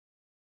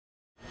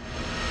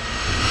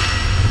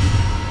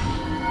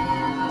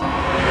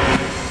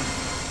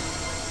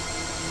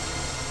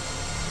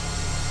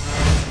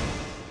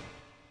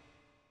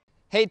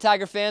Hey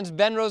Tiger fans,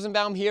 Ben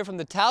Rosenbaum here from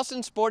the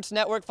Towson Sports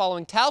Network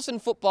following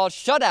Towson Football's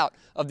shutout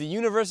of the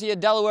University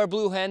of Delaware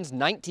Blue Hens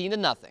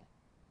 19-0.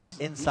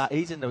 Inside,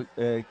 he's in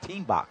the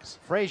team box.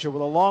 Frazier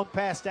with a long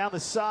pass down the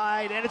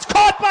side, and it's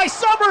caught by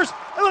Summers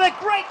with a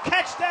great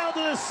catch down to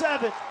the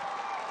 7.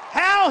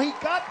 How he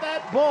got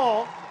that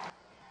ball.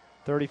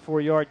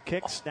 34-yard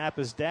kick, snap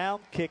is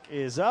down, kick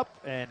is up,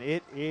 and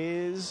it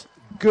is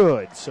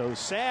good. So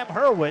Sam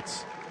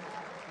Hurwitz,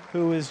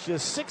 who is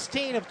just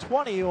 16 of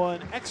 20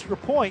 on extra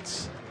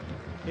points,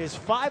 is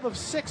 5 of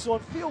 6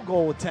 on field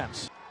goal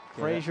attempts.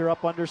 Frazier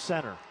up under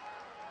center.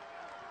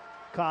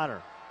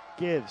 Connor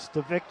gives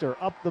to Victor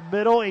up the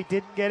middle. He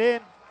didn't get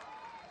in.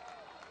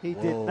 He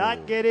did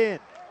not get in.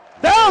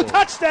 No,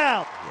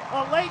 touchdown!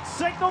 A late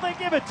signal, they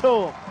give it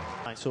to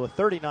him. So a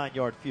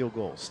 39-yard field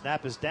goal.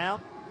 Snap is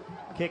down.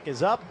 Kick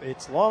is up.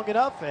 It's long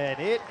enough, and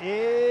it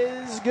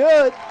is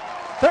good.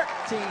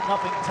 13-0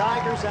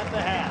 Tigers at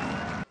the half.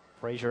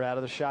 Frazier out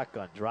of the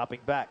shotgun,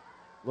 dropping back,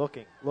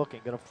 looking, going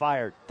to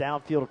fire.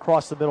 Downfield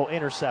across the middle,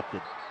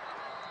 intercepted.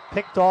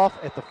 Picked off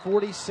at the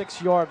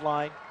 46-yard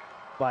line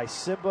by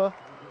Simba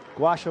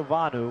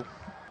Guashavanu.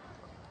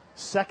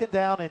 2nd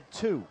down and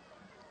 2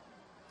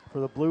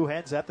 for the Blue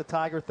Hens at the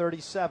Tiger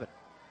 37.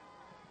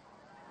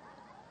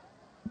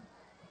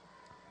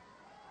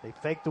 They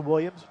fake to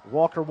Williams.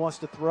 Walker wants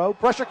to throw.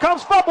 Pressure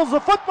comes, fumbles the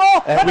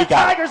football, and the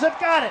Tigers have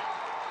got it.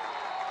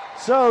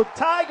 So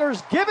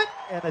Tigers give it,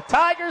 and the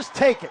Tigers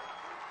take it.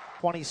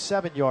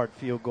 27-yard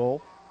field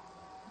goal.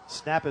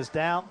 Snap is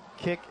down,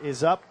 kick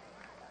is up,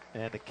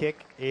 and the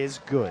kick is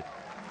good.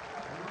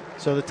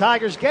 So the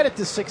Tigers get it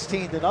to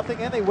 16-0,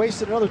 and they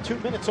wasted another 2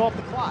 minutes off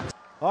the clock.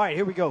 All right,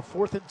 here we go.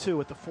 4th and 2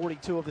 at the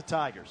 42 of the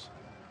Tigers.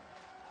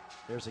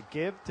 There's a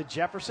give to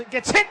Jefferson.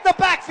 Gets hit in the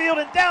backfield,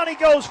 and down he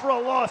goes for a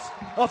loss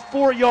of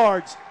 4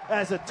 yards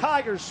as the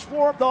Tigers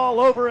swarmed all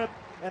over him,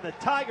 and the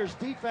Tigers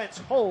defense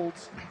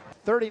holds.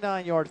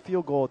 39-yard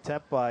field goal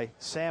attempt by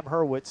Sam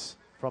Hurwitz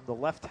from the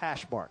left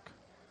hash mark.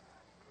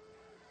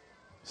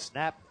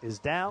 Snap is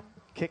down,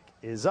 kick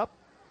is up,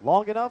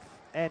 long enough,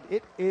 and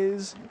it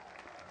is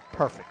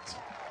perfect.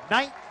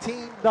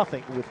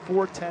 19-0 with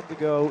 4:10 to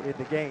go in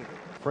the game.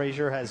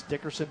 Frazier has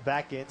Dickerson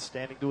back in,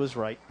 standing to his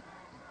right.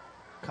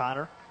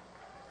 Connor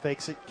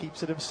fakes it,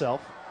 keeps it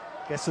himself,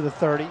 gets to the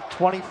 30,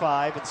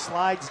 25, and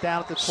slides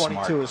down at the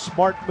 22. A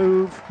smart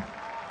move,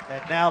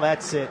 and now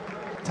that's it.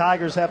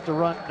 Tigers have to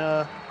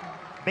run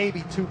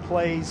maybe 2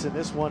 plays, and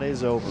this one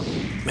is over.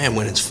 Man,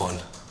 winning's fun.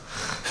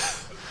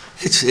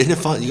 Isn't it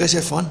fun? You guys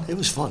had fun? It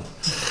was fun.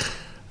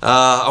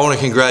 I want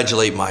to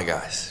congratulate my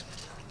guys.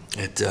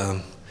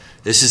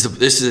 This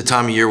is the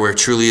time of year where it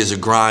truly is a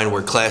grind,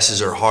 where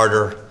classes are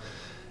harder,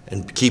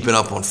 and keeping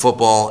up on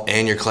football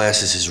and your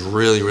classes is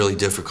really, really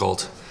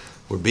difficult.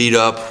 We're beat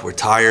up, we're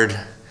tired,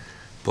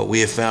 but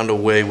we have found a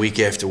way week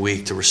after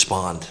week to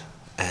respond.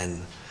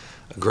 And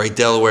a great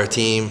Delaware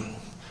team,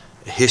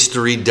 a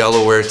history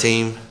Delaware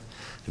team,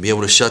 to be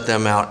able to shut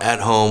them out at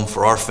home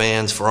for our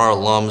fans, for our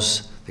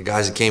alums, the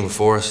guys that came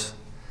before us.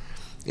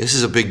 This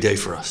is a big day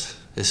for us.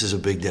 This is a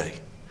big day.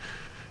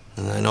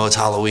 And I know it's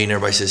Halloween,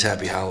 everybody says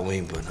happy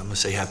Halloween, but I'm going to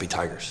say happy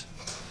Tigers.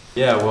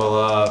 Yeah,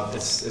 well,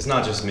 it's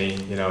not just me.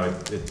 You know,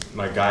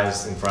 my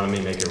guys in front of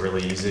me make it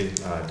really easy.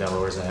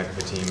 Delaware's a heck of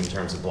a team in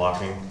terms of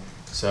blocking.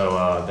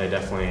 So they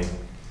definitely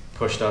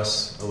pushed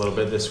us a little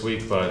bit this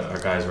week, but our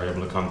guys were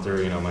able to come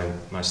through. You know,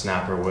 my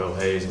snapper, Will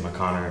Hayes, and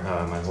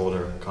my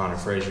holder, Connor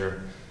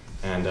Frazier,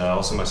 and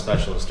also my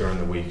specialists during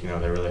the week. You know,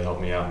 they really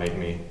helped me out, make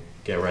me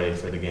get ready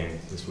for the game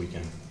this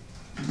weekend.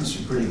 You must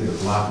be pretty good at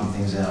blocking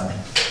things out.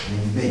 I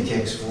mean, you've made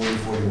kicks 40,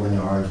 41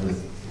 yards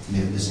with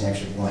maybe this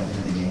extra point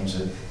in the game,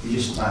 so you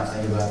just not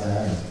think about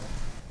that? Or?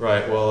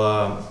 Right,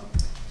 well,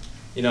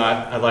 you know,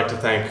 I'd like to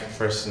thank,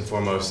 first and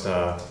foremost,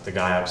 the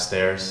guy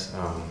upstairs,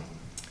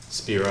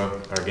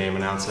 Spiro, our game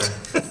announcer.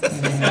 In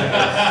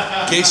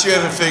case you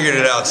haven't figured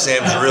it out,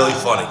 Sam's really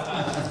funny.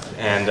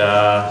 And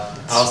I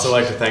also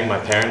like to thank my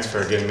parents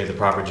for giving me the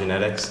proper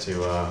genetics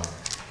to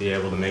be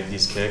able to make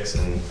these kicks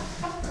and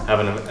have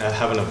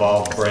an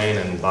evolved brain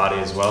and body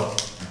as well.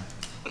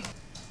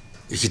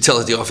 You can tell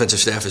that the offensive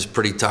staff is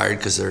pretty tired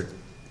because they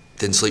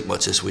didn't sleep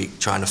much this week,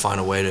 trying to find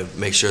a way to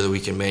make sure that we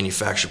can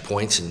manufacture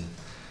points. And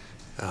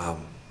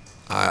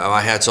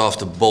my hat's off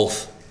to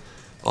both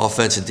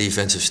offense and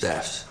defensive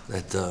staffs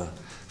that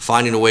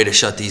finding a way to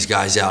shut these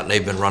guys out. And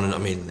they've been running. I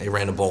mean, they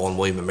ran the ball on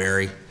William and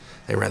Mary.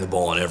 They ran the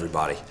ball on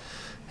everybody.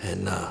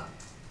 And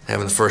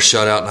having the first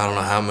shutout in I don't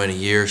know how many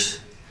years.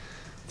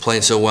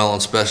 Playing so well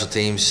on special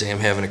teams, Sam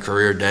having a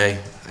career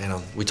day. You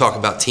know, we talk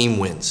about team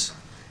wins.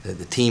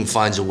 The team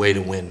finds a way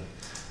to win,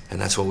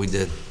 and that's what we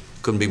did.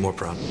 Couldn't be more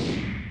proud.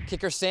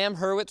 Kicker Sam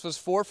Hurwitz was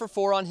 4 for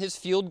 4 on his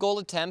field goal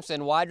attempts,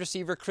 and wide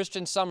receiver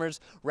Christian Summers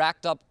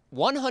racked up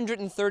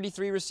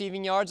 133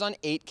 receiving yards on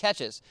 8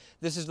 catches.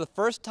 This is the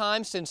first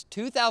time since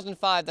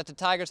 2005 that the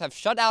Tigers have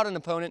shut out an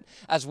opponent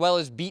as well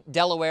as beat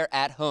Delaware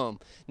at home.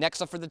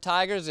 Next up for the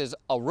Tigers is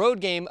a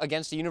road game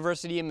against the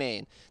University of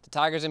Maine. The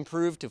Tigers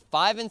improved to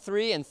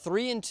 5-3 and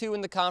 3-2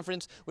 in the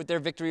conference with their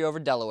victory over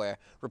Delaware.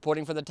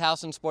 Reporting for the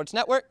Towson Sports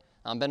Network,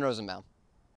 I'm Ben Rosenbaum.